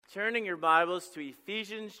Turning your Bibles to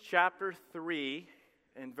Ephesians chapter 3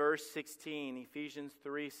 and verse 16. Ephesians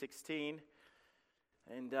 3:16.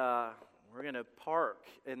 And we're going to park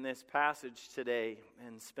in this passage today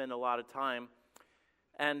and spend a lot of time.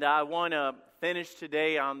 And I want to finish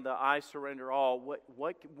today on the I surrender all.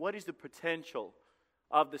 What is the potential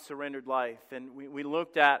of the surrendered life? And we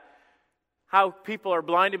looked at how people are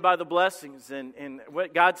blinded by the blessings, and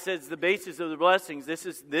what God says the basis of the blessings. This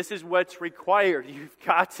is what's required. You've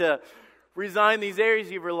got to resign these areas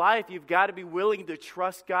of your life. You've got to be willing to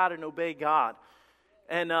trust God and obey God.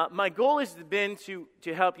 And my goal has been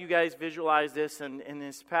to help you guys visualize this, and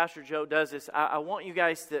as Pastor Joe does this, I want you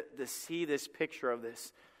guys to see this picture of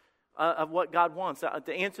this, of what God wants.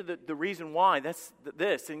 To answer the reason why, that's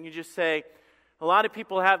this. And you just say, a lot of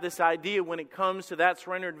people have this idea when it comes to that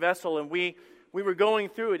surrendered vessel, and we were going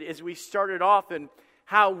through it as we started off, and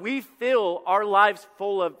how we fill our lives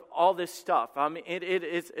full of all this stuff. I mean,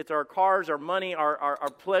 it's our cars, our money, our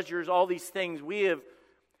pleasures, all these things. We're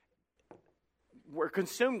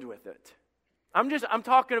consumed with it. I'm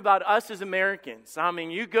talking about us as Americans. I mean,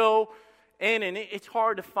 you go in, and it's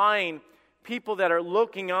hard to find people that are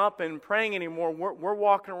looking up and praying anymore. We're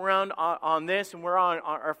walking around on this, and we're on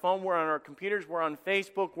our phone, we're on our computers, we're on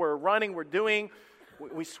Facebook, we're running,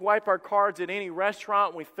 we swipe our cards at any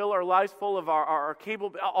restaurant, we fill our lives full of our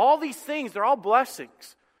cable, all these things, they're all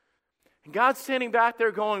blessings. And God's standing back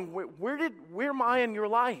there going, where am I in your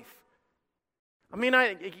life? I mean,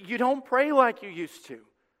 you don't pray like you used to.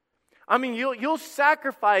 I mean, you'll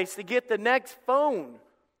sacrifice to get the next phone.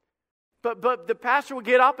 But the pastor will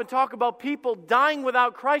get up and talk about people dying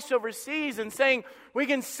without Christ overseas and saying, we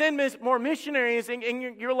can send more missionaries. And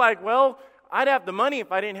you're like, well, I'd have the money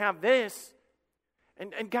if I didn't have this.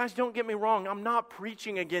 And guys, don't get me wrong. I'm not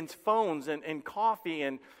preaching against phones and coffee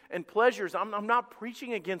and pleasures. I'm not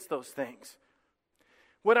preaching against those things.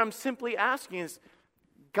 What I'm simply asking is,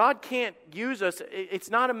 God can't use us.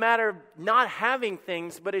 It's not a matter of not having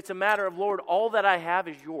things, but it's a matter of, Lord, all that I have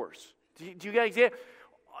is yours. Do you guys get it?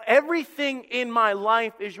 Everything in my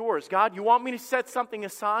life is yours. God, you want me to set something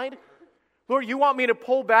aside? Lord, you want me to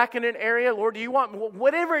pull back in an area? Lord, do you want,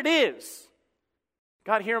 whatever it is.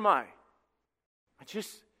 God, here am I. I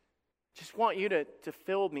just want you to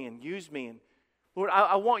fill me and use me. And Lord,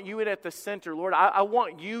 I want you at the center. Lord, I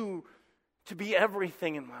want you to be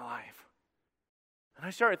everything in my life. And I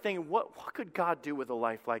started thinking, what could God do with a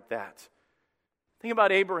life like that? Think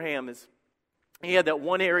about Abraham. He had that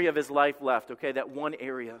one area of his life left, okay, that one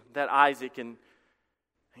area, that Isaac. And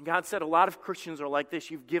God said a lot of Christians are like this.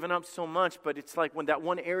 You've given up so much, but it's like when that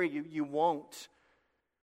one area you won't.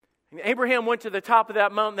 And Abraham went to the top of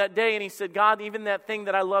that mountain that day, and he said, God, even that thing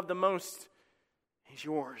that I love the most is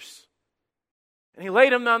yours. And he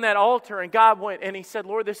laid him on that altar, and God went, and he said,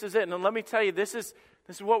 Lord, this is it. And let me tell you, this is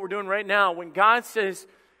what we're doing right now. When God says,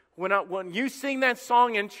 when you sing that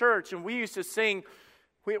song in church, and we used to sing,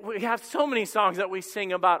 we have so many songs that we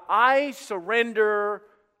sing about, I surrender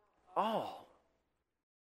all.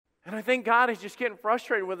 And I think God is just getting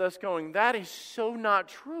frustrated with us going, that is so not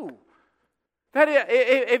true. That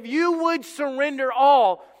if you would surrender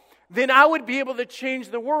all, then I would be able to change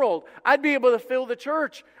the world. I'd be able to fill the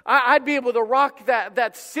church. I'd be able to rock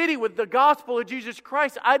that city with the gospel of Jesus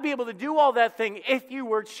Christ. I'd be able to do all that thing if you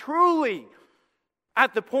were truly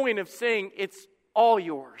at the point of saying it's all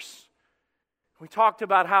yours. We talked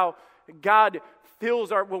about how God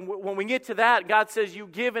fills when we get to that, God says, you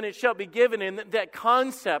give and it shall be given. And that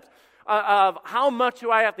concept of how much do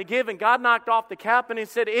I have to give? And God knocked off the cap and he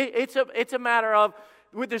said, it's a matter of,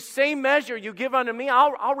 with the same measure you give unto me,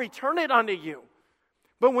 I'll return it unto you.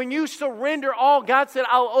 But when you surrender all, God said,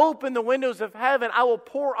 I'll open the windows of heaven. I will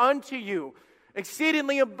pour unto you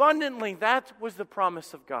exceedingly abundantly. That was the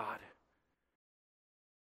promise of God.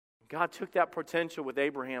 God took that potential with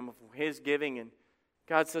Abraham of his giving, and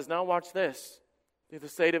God says, now watch this. Through the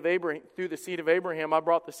seed of Abraham, I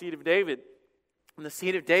brought the seed of David. And the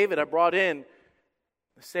seed of David, I brought in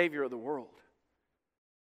the Savior of the world.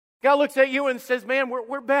 God looks at you and says, man,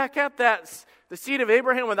 we're back at that, the seed of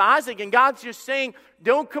Abraham with Isaac. And God's just saying,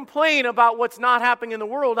 don't complain about what's not happening in the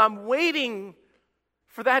world. I'm waiting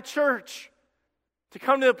for that church to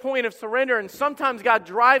come to the point of surrender. And sometimes God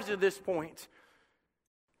drives to this point.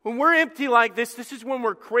 When we're empty like this is when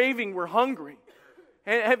we're craving, we're hungry.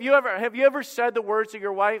 And have you ever said the words to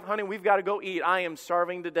your wife, honey, we've got to go eat. I am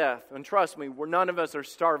starving to death. And trust me, none of us are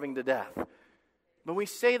starving to death. But we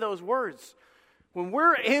say those words. When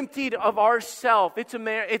we're emptied of ourselves,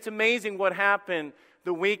 it's amazing what happened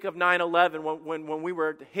the week of 9/11 when we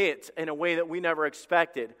were hit in a way that we never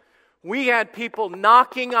expected. We had people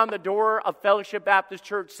knocking on the door of Fellowship Baptist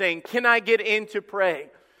Church saying, can I get in to pray?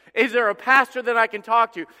 Is there a pastor that I can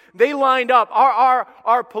talk to? They lined up.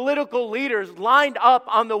 Our political leaders lined up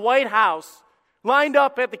on the White House, lined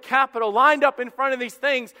up at the Capitol, lined up in front of these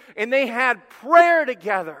things, and they had prayer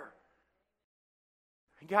together.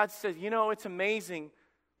 And God says, it's amazing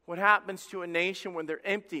what happens to a nation when they're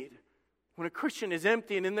emptied. When a Christian is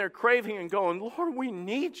empty and in there craving and going, Lord, we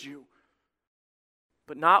need you.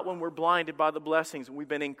 But not when we're blinded by the blessings and we've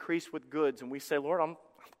been increased with goods and we say, Lord, I'm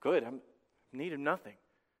good. I'm in need of nothing.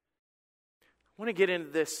 I want to get into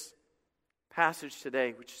this passage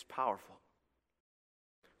today, which is powerful.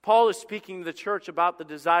 Paul is speaking to the church about the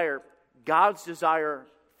desire, God's desire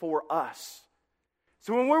for us.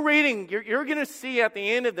 So when we're reading, you're going to see at the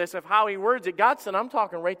end of this of how he words it. God said, I'm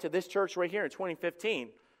talking right to this church right here in 2015.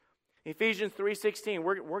 Ephesians 3:16,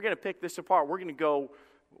 we're going to pick this apart. We're going to go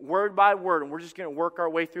word by word, and we're just going to work our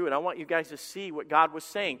way through it. I want you guys to see what God was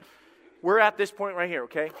saying. We're at this point right here,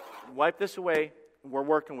 okay? Wipe this away. We're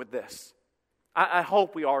working with this. I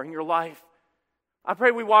hope we are in your life. I pray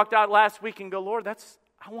we walked out last week and go, Lord,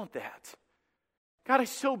 I want that. God, it's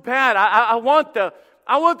so bad. I want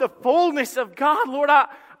the fullness of God, Lord.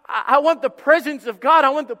 I want the presence of God. I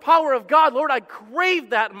want the power of God, Lord. I crave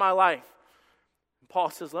that in my life. Paul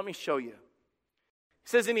says, let me show you. He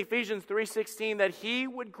says in Ephesians 3:16 that he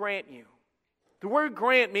would grant you. The word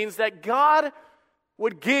grant means that God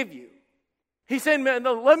would give you. He said,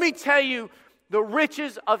 let me tell you the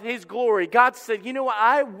riches of his glory. God said, you know what?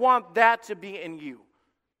 I want that to be in you.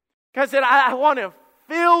 God said, I want to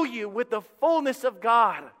fill you with the fullness of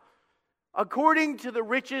God according to the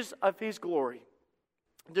riches of his glory,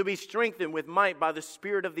 to be strengthened with might by the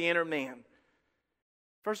Spirit of the inner man.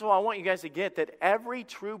 First of all, I want you guys to get that every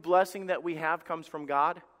true blessing that we have comes from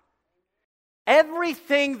God.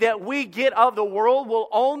 Everything that we get of the world will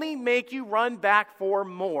only make you run back for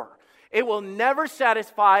more. It will never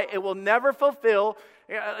satisfy. It will never fulfill.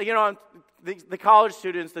 The college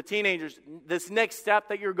students, the teenagers, this next step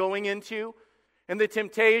that you're going into, and the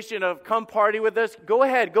temptation of come party with us, go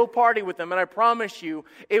ahead, go party with them. And I promise you,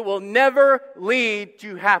 it will never lead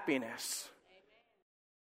to happiness.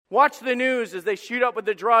 Watch the news as they shoot up with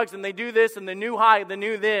the drugs and they do this and the new high, the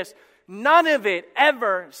new this. None of it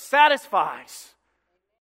ever satisfies.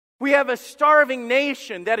 We have a starving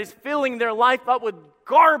nation that is filling their life up with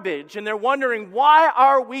garbage and they're wondering, why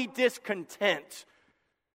are we discontent?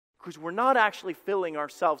 Because we're not actually filling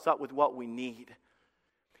ourselves up with what we need.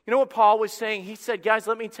 You know what Paul was saying? He said, guys,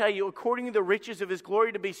 let me tell you, according to the riches of his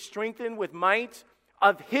glory, to be strengthened with might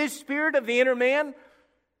of his Spirit of the inner man,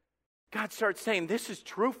 God starts saying, this is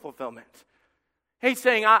true fulfillment. He's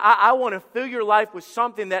saying, I want to fill your life with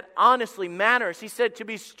something that honestly matters. He said to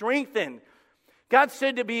be strengthened. God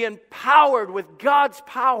said to be empowered with God's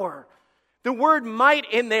power. The word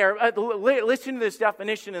might in there, listen to this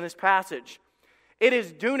definition in this passage. It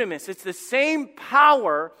is dunamis. It's the same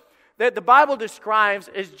power that the Bible describes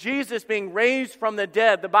as Jesus being raised from the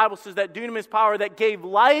dead. The Bible says that dunamis power that gave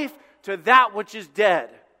life to that which is dead.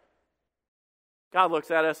 God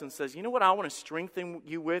looks at us and says, you know what I want to strengthen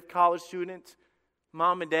you with, college students,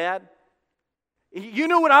 mom and dad? You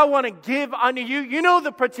know what I want to give unto you? You know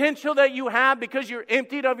the potential that you have because you're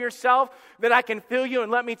emptied of yourself, that I can fill you.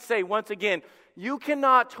 And let me say once again, you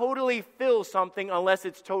cannot totally fill something unless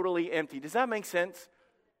it's totally empty. Does that make sense?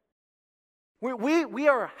 We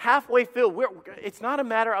are halfway filled. It's not a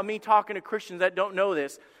matter of me talking to Christians that don't know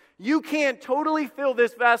this. You can't totally fill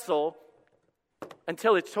this vessel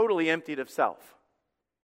until it's totally emptied of self.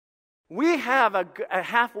 We have a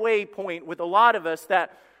halfway point with a lot of us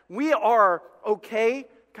that we are okay.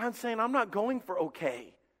 God's saying, I'm not going for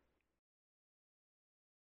okay.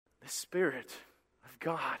 The Spirit of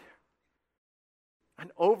God,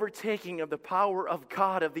 an overtaking of the power of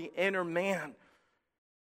God, of the inner man.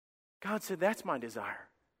 God said, that's my desire.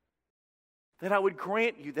 That I would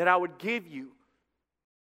grant you, that I would give you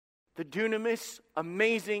the dunamis,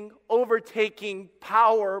 amazing, overtaking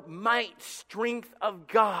power, might, strength of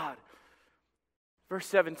God. Verse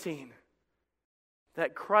 17,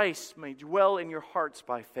 that Christ may dwell in your hearts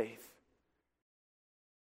by faith.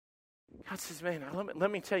 God says, man, let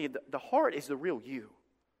me tell you, the heart is the real you.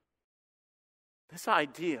 This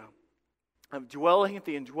idea of dwelling at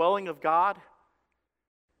the indwelling of God,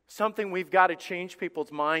 something we've got to change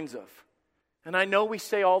people's minds of. And I know we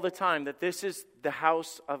say all the time that this is the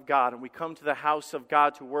house of God, and we come to the house of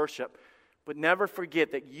God to worship, but never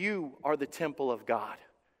forget that you are the temple of God.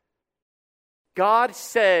 God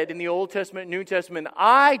said in the Old Testament, New Testament,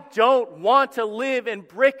 I don't want to live in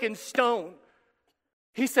brick and stone.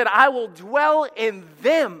 He said, I will dwell in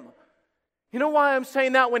them. You know why I'm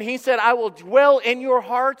saying that when he said, I will dwell in your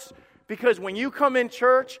hearts? Because when you come in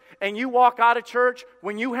church and you walk out of church,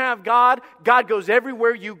 when you have God, God goes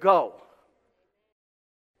everywhere you go.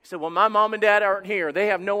 He said, well, my mom and dad aren't here. They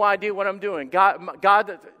have no idea what I'm doing.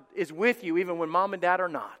 God is with you even when mom and dad are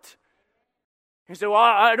not. He said, well,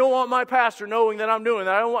 I don't want my pastor knowing that I'm doing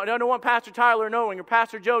that. I don't want Pastor Tyler knowing or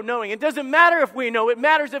Pastor Joe knowing. It doesn't matter if we know. It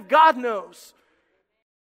matters if God knows.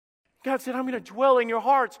 God said, I'm going to dwell in your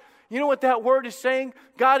hearts. You know what that word is saying?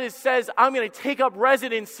 God says, I'm going to take up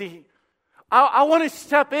residency. I want to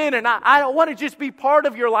step in, and I don't want to just be part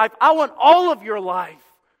of your life. I want all of your life.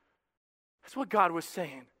 That's what God was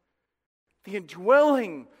saying. The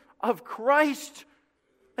indwelling of Christ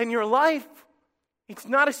in your life. It's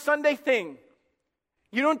not a Sunday thing.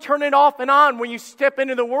 You don't turn it off and on when you step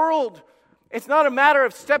into the world. It's not a matter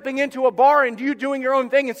of stepping into a bar and you doing your own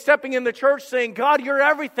thing and stepping in the church saying, God, you're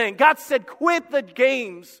everything. God said, quit the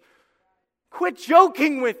games. Quit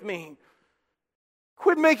joking with me.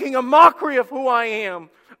 Quit making a mockery of who I am.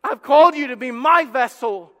 I've called you to be my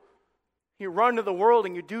vessel. You run to the world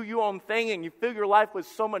and you do your own thing and you fill your life with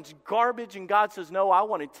so much garbage, and God says, no, I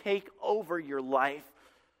want to take over your life.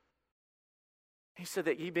 He said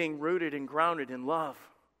that ye being rooted and grounded in love.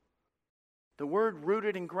 The word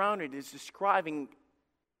rooted and grounded is describing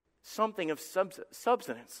something of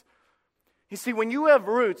substance. You see, when you have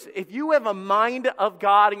roots, if you have a mind of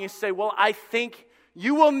God and you say, well, I think,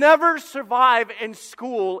 you will never survive in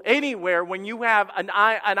school anywhere when you have an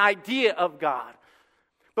idea of God.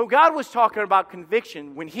 But God was talking about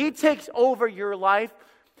conviction. When He takes over your life,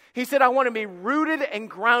 He said, I want to be rooted and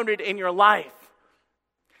grounded in your life.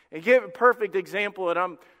 And give a perfect example, and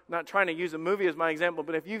I'm not trying to use a movie as my example,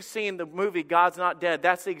 but if you've seen the movie God's Not Dead,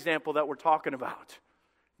 that's the example that we're talking about.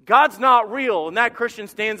 God's not real, and that Christian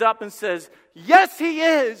stands up and says, yes, He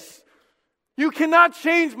is. You cannot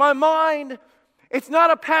change my mind. It's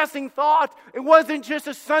not a passing thought. It wasn't just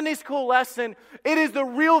a Sunday school lesson. It is the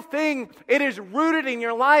real thing. It is rooted in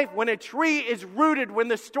your life. When a tree is rooted, when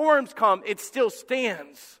the storms come, it still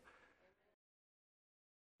stands.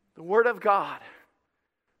 The Word of God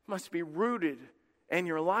must be rooted in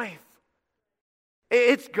your life.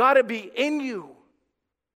 It's got to be in you.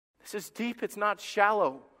 This is deep. It's not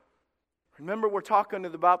shallow. Remember, we're talking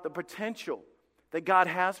about the potential that God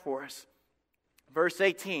has for us. Verse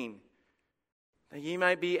 18. That ye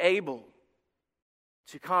might be able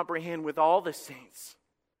to comprehend with all the saints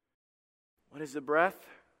what is the breadth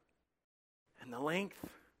and the length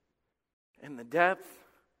and the depth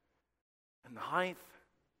and the height.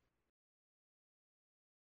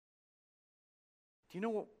 Do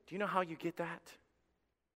you know how you get that?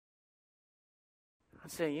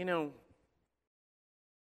 I'd say,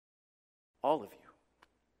 all of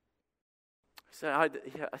you.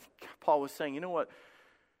 Paul was saying, you know what?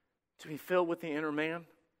 To be filled with the inner man.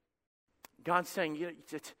 God's saying,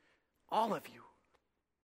 it's all of you.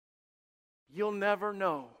 You'll never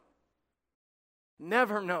know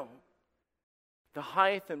the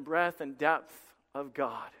height and breadth and depth of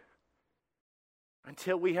God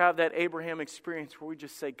until we have that Abraham experience where we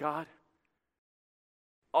just say, God,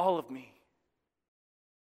 all of me.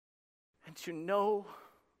 And to know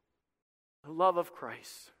the love of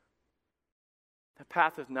Christ, the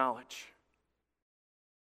path of knowledge.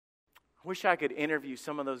 I wish I could interview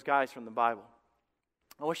some of those guys from the Bible.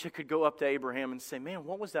 I wish I could go up to Abraham and say, man,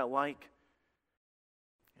 what was that like?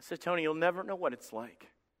 I said, Tony, you'll never know what it's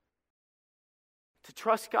like to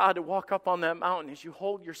trust God to walk up on that mountain as you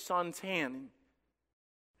hold your son's hand. And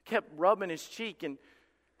I kept rubbing his cheek and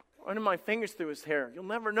running my fingers through his hair. You'll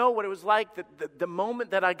never know what it was like the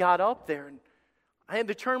moment that I got up there. And I had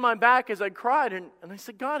to turn my back as I cried. And I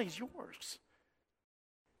said, God, He's yours.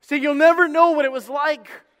 See, you'll never know what it was like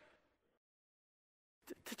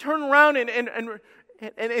to turn around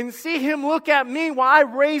and see Him look at me while I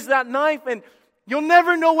raised that knife. And you'll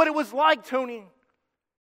never know what it was like, Tony.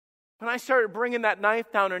 When I started bringing that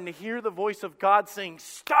knife down and to hear the voice of God saying,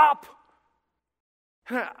 stop.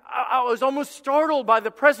 I was almost startled by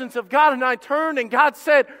the presence of God. And I turned and God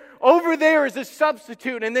said, over there is a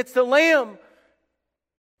substitute and it's the lamb.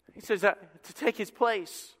 He says that to take His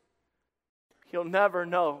place. You'll never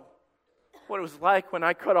know what it was like when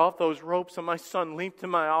I cut off those ropes and my son leaped in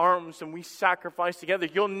my arms and we sacrificed together.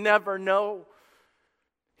 You'll never know.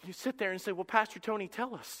 You sit there and say, well, Pastor Tony,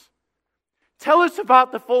 tell us. Tell us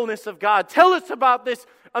about the fullness of God. Tell us about this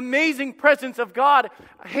amazing presence of God.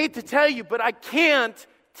 I hate to tell you, but I can't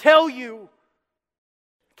tell you.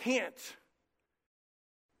 Can't.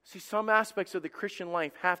 See, some aspects of the Christian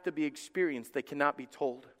life have to be experienced. They cannot be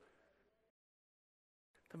told.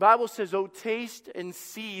 The Bible says, oh, taste and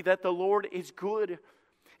see that the Lord is good.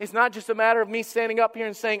 It's not just a matter of me standing up here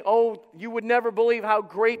and saying, oh, you would never believe how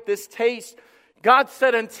great this tastes. God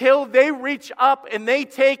said until they reach up and they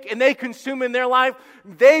take and they consume in their life,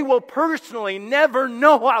 they will personally never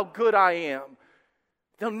know how good I am.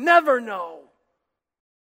 They'll never know.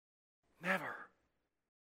 Never.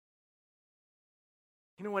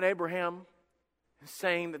 You know what Abraham is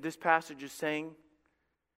saying, that this passage is saying?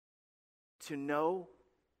 To know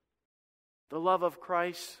the love of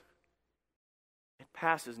Christ, it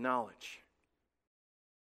passes knowledge.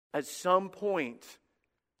 At some point,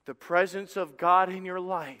 the presence of God in your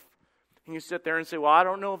life, and you sit there and say, well, I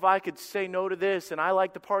don't know if I could say no to this, and I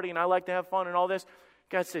like to party, and I like to have fun, and all this.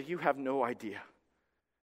 God said, you have no idea.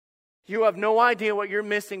 You have no idea what you're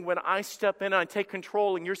missing when I step in and I take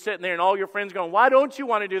control, and you're sitting there, and all your friends going, why don't you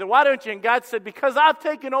want to do that? Why don't you? And God said, because I've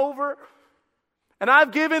taken over, and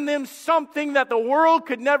I've given them something that the world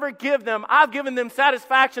could never give them. I've given them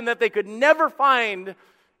satisfaction that they could never find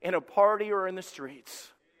in a party or in the streets.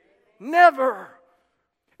 Never.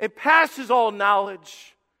 It passes all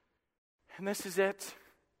knowledge. And this is it.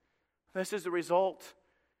 This is the result.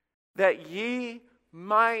 That ye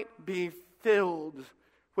might be filled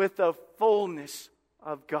with the fullness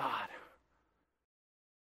of God.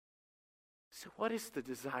 So what is the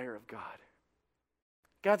desire of God?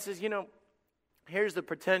 God says, here's the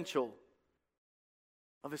potential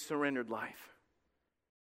of a surrendered life.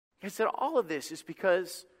 He said all of this is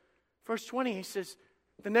because, verse 20, he says,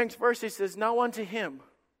 the next verse he says, now unto him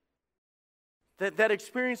that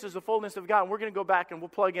experiences the fullness of God. And we're going to go back and we'll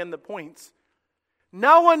plug in the points.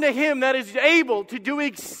 Now unto him that is able to do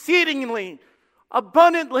exceedingly,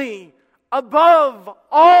 abundantly, above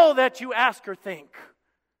all that you ask or think,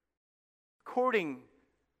 according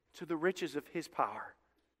to the riches of his power.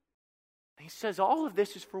 He says all of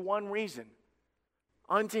this is for one reason.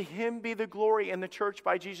 Unto him be the glory in the church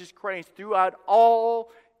by Jesus Christ throughout all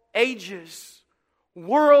ages,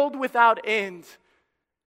 world without end.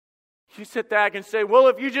 You sit back and say, well,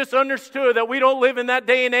 if you just understood that we don't live in that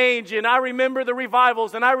day and age, and I remember the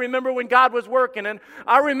revivals, and I remember when God was working, and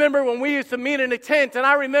I remember when we used to meet in a tent, and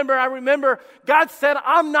I remember, God said,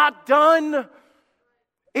 I'm not done.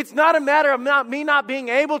 It's not a matter of me not being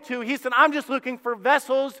able to. He said, I'm just looking for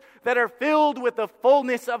vessels that are filled with the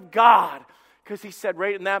fullness of God. Because he said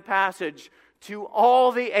right in that passage, to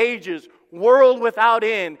all the ages, world without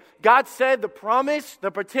end. God said the promise,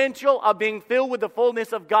 the potential of being filled with the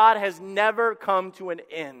fullness of God has never come to an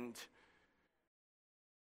end.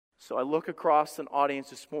 So I look across an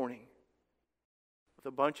audience this morning with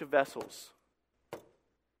a bunch of vessels.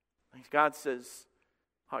 And God says,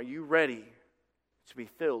 are you ready to be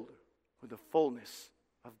filled with the fullness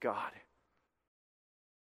of God?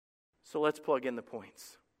 So let's plug in the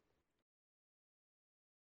points.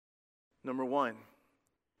 Number one,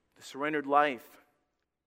 the surrendered life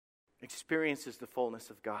experiences the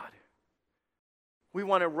fullness of God. We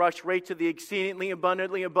want to rush right to the exceedingly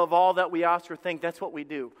abundantly above all that we ask or think. That's what we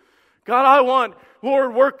do. God, I want,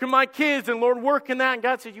 Lord, work in my kids, and Lord, work in that. And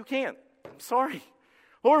God says, you can't. I'm sorry.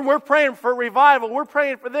 Lord, we're praying for revival. We're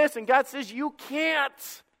praying for this. And God says, you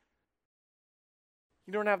can't.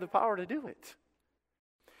 You don't have the power to do it.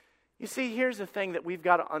 You see, here's the thing that we've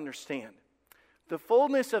got to understand. The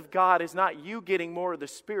fullness of God is not you getting more of the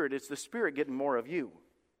Spirit. It's the Spirit getting more of you.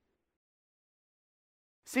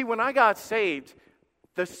 See, when I got saved,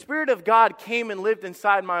 the Spirit of God came and lived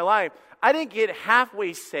inside my life. I didn't get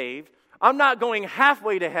halfway saved. I'm not going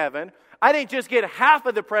halfway to heaven. I didn't just get half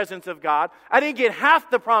of the presence of God. I didn't get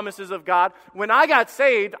half the promises of God. When I got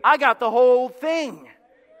saved, I got the whole thing.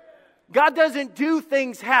 God doesn't do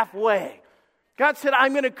things halfway. God said,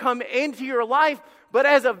 I'm going to come into your life, but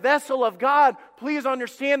as a vessel of God, please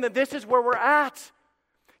understand that this is where we're at.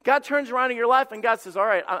 God turns around in your life and God says, all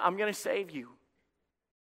right, I'm going to save you.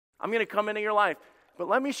 I'm going to come into your life. But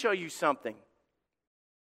let me show you something.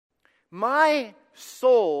 My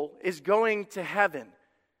soul is going to heaven.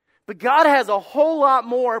 But God has a whole lot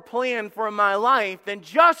more planned for my life than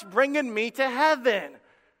just bringing me to heaven.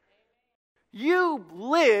 You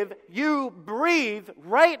live, you breathe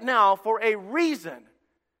right now for a reason.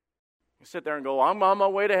 You sit there and go, I'm on my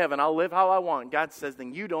way to heaven. I'll live how I want. God says,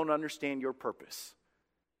 then you don't understand your purpose.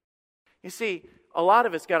 You see, a lot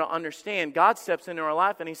of us got to understand. God steps into our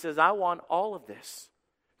life and He says, I want all of this.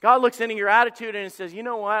 God looks into your attitude and says, you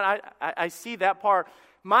know what? I see that part.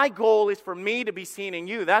 My goal is for me to be seen in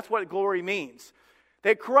you. That's what glory means.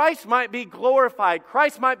 That Christ might be glorified.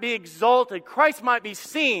 Christ might be exalted. Christ might be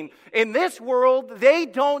seen. In this world, they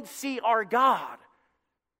don't see our God.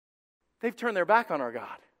 They've turned their back on our God.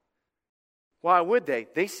 Why would they?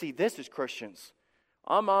 They see this as Christians.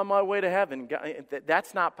 I'm on my way to heaven.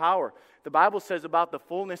 That's not power. The Bible says about the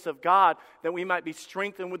fullness of God that we might be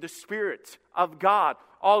strengthened with the Spirit of God,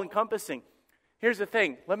 all-encompassing. Here's the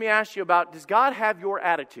thing. Let me ask you about, does God have your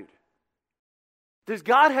attitude? Does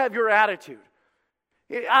God have your attitude?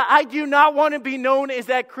 I do not want to be known as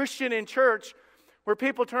that Christian in church where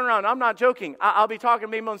people turn around. I'm not joking. I'll be talking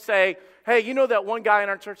to people and say, hey, you know that one guy in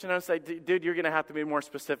our church? And I'll say, dude, you're going to have to be more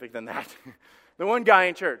specific than that. The one guy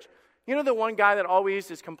in church. You know the one guy that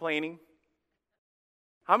always is complaining?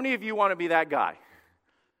 How many of you want to be that guy?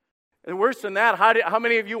 And worse than that, how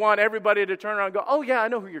many of you want everybody to turn around and go, oh yeah, I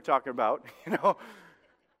know who you're talking about, you know?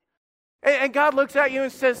 And God looks at you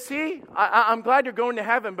and says, see, I'm glad you're going to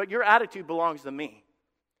heaven, but your attitude belongs to me.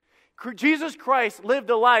 Jesus Christ lived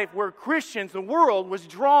a life where Christians, the world, was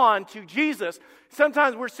drawn to Jesus.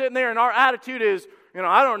 Sometimes we're sitting there and our attitude is, you know,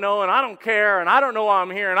 I don't know and I don't care and I don't know why I'm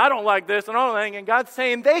here and I don't like this and all that. And God's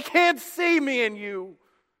saying, they can't see me in you.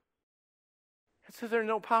 And so there's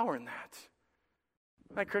no power in that.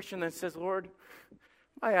 My Christian that says, Lord,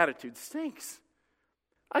 my attitude stinks.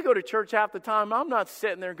 I go to church half the time. I'm not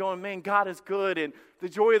sitting there going, man, God is good and the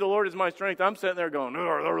joy of the Lord is my strength. I'm sitting there going,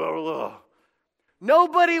 ugh.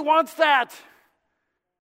 Nobody wants that.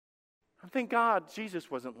 I thank God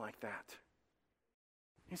Jesus wasn't like that.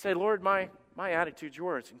 He said, Lord, my attitude's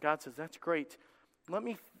yours. And God says, that's great. Let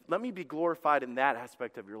me be glorified in that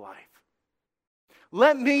aspect of your life.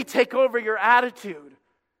 Let me take over your attitude.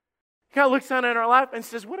 God looks down at our life and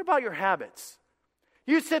says, what about your habits?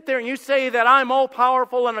 You sit there and you say that I'm all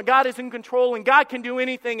powerful and God is in control and God can do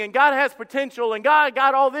anything and God has potential and God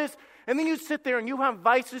got all this. And then you sit there and you have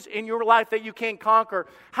vices in your life that you can't conquer.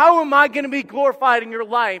 How am I going to be glorified in your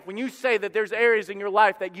life when you say that there's areas in your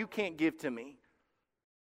life that you can't give to me?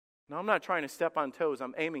 Now, I'm not trying to step on toes.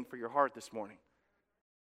 I'm aiming for your heart this morning.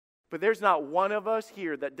 But there's not one of us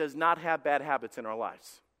here that does not have bad habits in our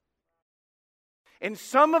lives. And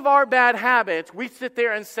some of our bad habits, we sit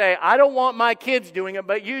there and say, I don't want my kids doing it,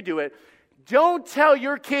 but you do it. Don't tell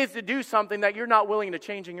your kids to do something that you're not willing to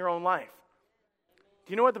change in your own life.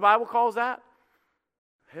 Do you know what the Bible calls that?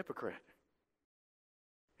 A hypocrite.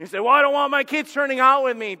 You say, well, I don't want my kids turning out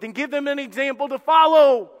with me. Then give them an example to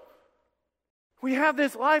follow. We have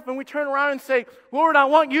this life and we turn around and say, Lord, I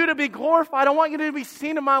want you to be glorified. I want you to be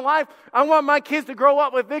seen in my life. I want my kids to grow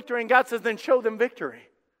up with victory. And God says, then show them victory.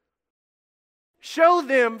 Show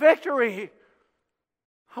them victory.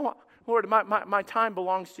 Lord, my time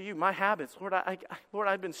belongs to you. My habits. Lord,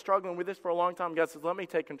 I've been struggling with this for a long time. God says, let me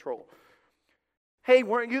take control. Hey,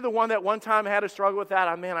 weren't you the one that one time had a struggle with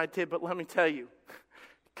that? Man, I did, but let me tell you.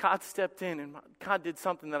 God stepped in and God did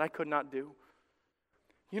something that I could not do.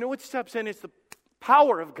 You know what steps in? It's the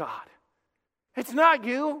power of God. It's not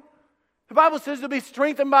you. The Bible says to be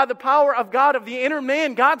strengthened by the power of God, of the inner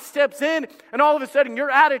man. God steps in and all of a sudden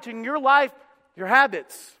your attitude, your life, your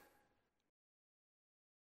habits,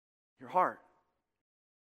 your heart.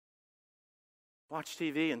 Watch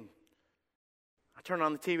TV and I turn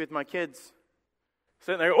on the TV with my kids.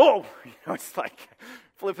 Sitting there, it's like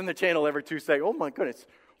flipping the channel every 2 seconds. Oh my goodness,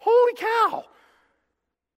 holy cow.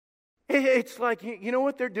 It's like, you know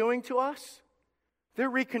what they're doing to us? They're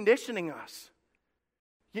reconditioning us.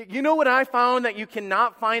 You know what I found that you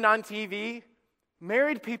cannot find on TV?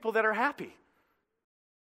 Married people that are happy.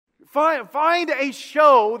 Find a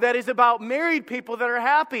show that is about married people that are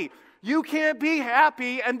happy. You can't be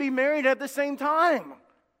happy and be married at the same time.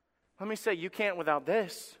 Let me say, you can't without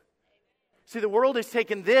this. See, the world has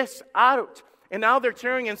taken this out. And now they're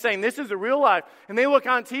cheering and saying, this is the real life. And they look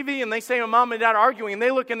on TV and they see a mom and dad arguing. And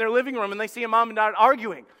they look in their living room and they see a mom and dad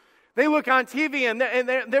arguing. They look on TV and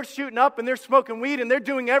they're shooting up and they're smoking weed and they're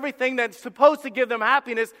doing everything that's supposed to give them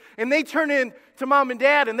happiness. And they turn in to mom and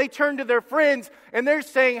dad and they turn to their friends and they're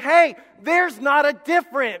saying, hey, there's not a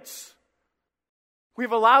difference.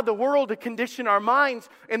 We've allowed the world to condition our minds,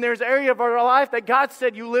 and there's an area of our life that God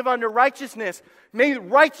said you live under righteousness. May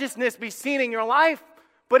righteousness be seen in your life,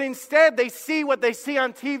 but instead they see what they see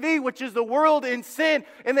on TV, which is the world in sin,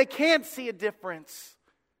 and they can't see a difference.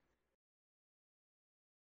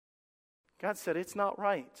 God said it's not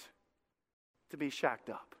right to be shacked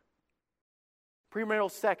up. Premarital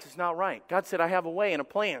sex is not right. God said I have a way and a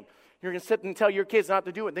plan. You're going to sit and tell your kids not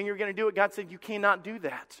to do it, then you're going to do it. God said you cannot do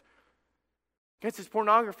that. God says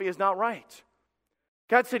pornography is not right.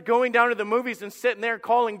 God said going down to the movies and sitting there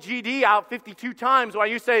calling GD out 52 times while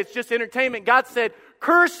you say it's just entertainment. God said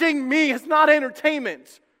cursing me is not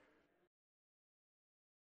entertainment.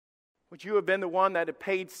 Would you have been the one that had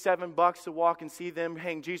paid $7 to walk and see them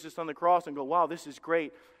hang Jesus on the cross and go, wow, this is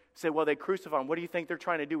great? Say, well, they crucify him. What do you think they're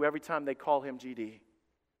trying to do every time they call him GD?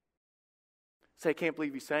 Say, I can't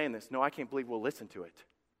believe you're saying this. No, I can't believe we'll listen to it.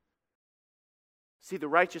 See, the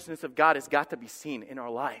righteousness of God has got to be seen in our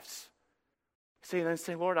lives. Say,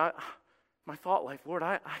 Lord, my thought life, Lord,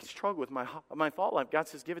 I struggle with my thought life. God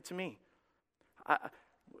says, give it to me.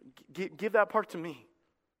 Give that part to me.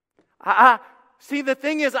 See, the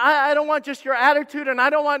thing is, I don't want just your attitude, and I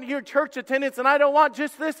don't want your church attendance, and I don't want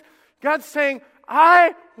just this. God's saying,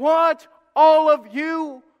 I want all of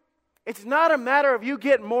you. It's not a matter of you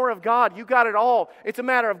getting more of God. You got it all. It's a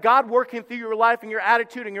matter of God working through your life and your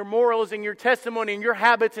attitude and your morals and your testimony and your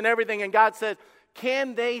habits and everything. And God says,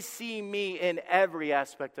 can they see me in every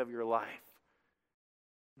aspect of your life?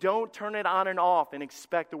 Don't turn it on and off and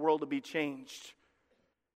expect the world to be changed.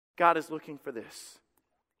 God is looking for this,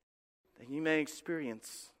 that you may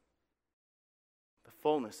experience the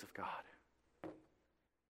fullness of God.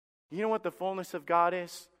 You know what the fullness of God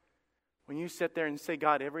is? When you sit there and say,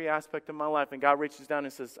 God, every aspect of my life, and God reaches down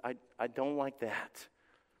and says, I don't like that.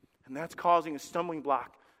 And that's causing a stumbling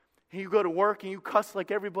block. And you go to work and you cuss like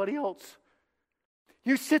everybody else.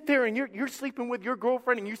 You sit there and you're sleeping with your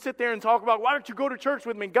girlfriend and you sit there and talk about, why don't you go to church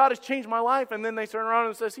with me? God has changed my life. And then they turn around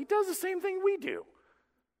and says, he does the same thing we do.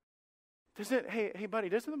 Hey buddy,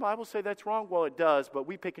 doesn't the Bible say that's wrong? Well, it does, but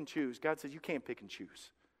we pick and choose. God says you can't pick and choose.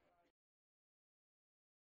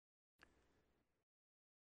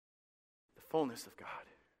 The fullness of God.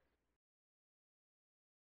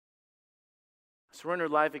 A surrendered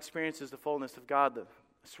life experiences the fullness of God. The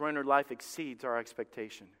surrendered life exceeds our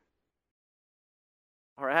expectation.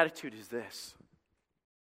 Our attitude is this.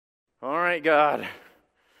 All right, God.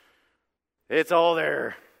 It's all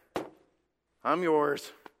there. I'm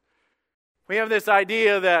yours. We have this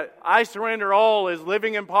idea that I surrender all is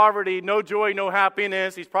living in poverty, no joy, no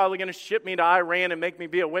happiness. He's probably going to ship me to Iran and make me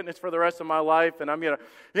be a witness for the rest of my life. And I'm going to,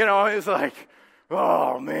 it's like,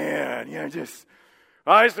 oh man,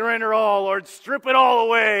 I surrender all, Lord, strip it all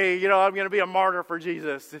away. I'm going to be a martyr for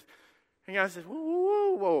Jesus. And God says,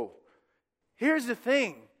 whoa. Here's the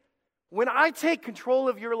thing. When I take control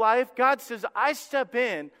of your life, God says, I step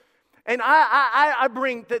in and I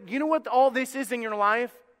bring that. You know what all this is in your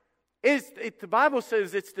life? The Bible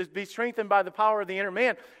says it's to be strengthened by the power of the inner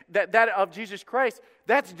man, that of Jesus Christ.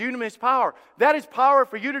 That's dunamis power. That is power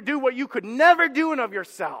for you to do what you could never do in of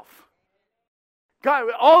yourself.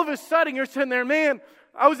 God, all of a sudden you're sitting there, man,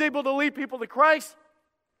 I was able to lead people to Christ.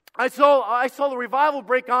 I saw the revival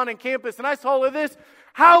break on in campus, and I saw all of this.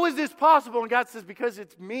 How is this possible? And God says, because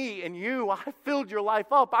it's me and you. I filled your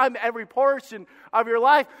life up. I'm every portion of your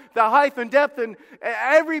life. The height and depth and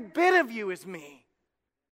every bit of you is me.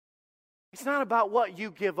 It's not about what you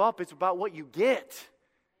give up. It's about what you get.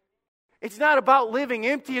 It's not about living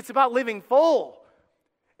empty. It's about living full.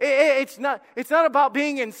 It's not about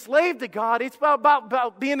being enslaved to God. It's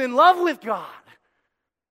about being in love with God.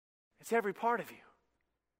 It's every part of you.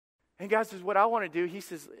 And God says, what I want to do, He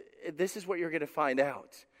says, this is what you're going to find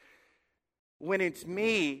out. When it's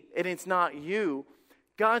me and it's not you,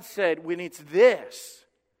 God said, when it's this,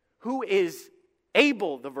 who is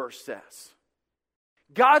able, the verse says.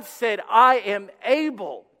 God said, I am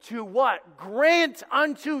able to what? Grant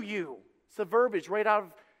unto you. It's the verbiage right out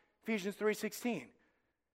of Ephesians 3:16.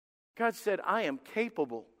 God said, I am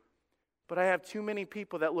capable, but I have too many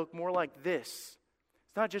people that look more like this.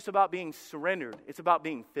 It's not just about being surrendered. It's about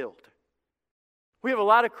being filled. We have a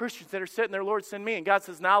lot of Christians that are sitting there, Lord, send me. And God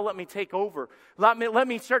says, now let me take over. Let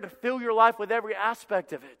me start to fill your life with every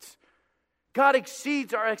aspect of it. God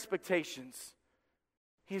exceeds our expectations.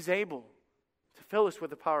 He's able to fill us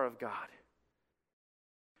with the power of God.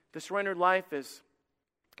 The surrendered life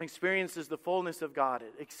experiences the fullness of God.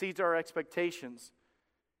 It exceeds our expectations.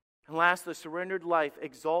 And last, the surrendered life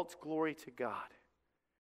exalts glory to God.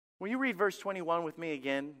 Will you read verse 21 with me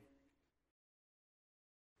again?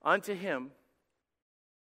 Unto Him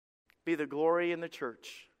be the glory in the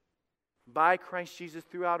church by Christ Jesus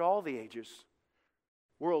throughout all the ages,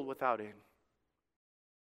 world without end.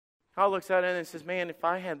 God looks at it and says, man, if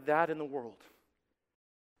I had that in the world,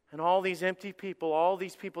 and all these empty people, all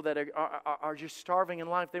these people that are just starving in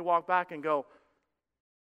life, they walk back and go,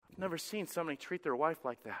 I've never seen somebody treat their wife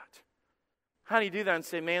like that. How do you do that and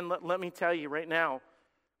say, man, let me tell you right now,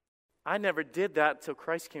 I never did that until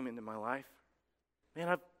Christ came into my life.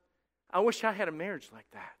 Man, I wish I had a marriage like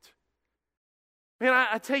that. Man,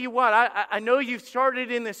 I tell you what, I know you've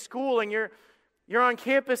started in this school and you're on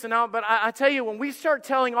campus and out, but I tell you, when we start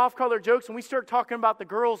telling off-color jokes and we start talking about the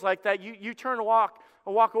girls like that, you turn to walk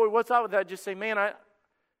away. What's up with that? Just say, man, I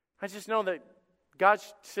just know that God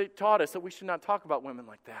taught us that we should not talk about women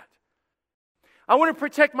like that. I want to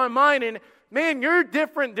protect my mind, and man, you're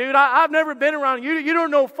different, dude. I've never been around you. You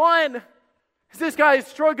don't know fun. This guy is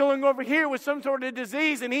struggling over here with some sort of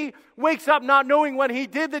disease, and he wakes up not knowing what he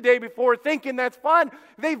did the day before, thinking that's fun.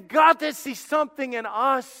 They've got to see something in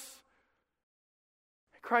us.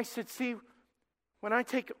 Christ said, see, when I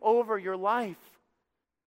take over your life,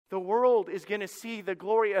 the world is going to see the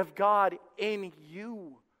glory of God in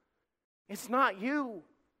you. It's not you.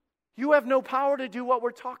 You have no power to do what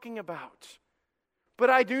we're talking about. But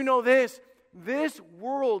I do know this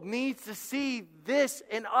world needs to see this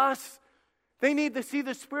in us. They need to see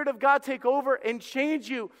the Spirit of God take over and change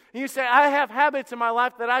you. And you say, I have habits in my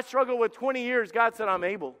life that I struggle with 20 years. God said, I'm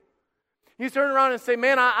able. You turn around and say,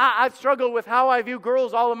 man, I've struggled with how I view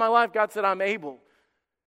girls all of my life. God said, I'm able.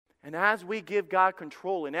 And as we give God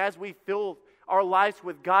control and as we fill our lives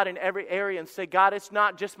with God in every area and say, God, it's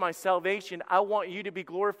not just my salvation. I want you to be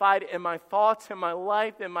glorified in my thoughts, in my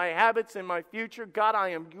life, in my habits, in my future. God, I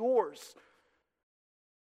am yours.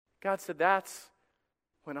 God said, that's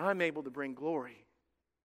when I'm able to bring glory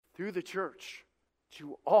through the church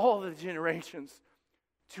to all the generations,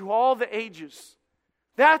 to all the ages.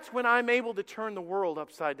 That's when I'm able to turn the world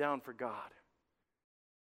upside down for God.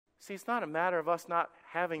 See, it's not a matter of us not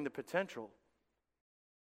having the potential,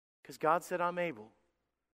 because God said I'm able.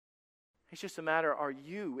 It's just a matter, are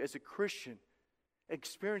you as a Christian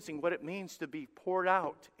experiencing what it means to be poured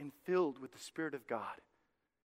out and filled with the Spirit of God?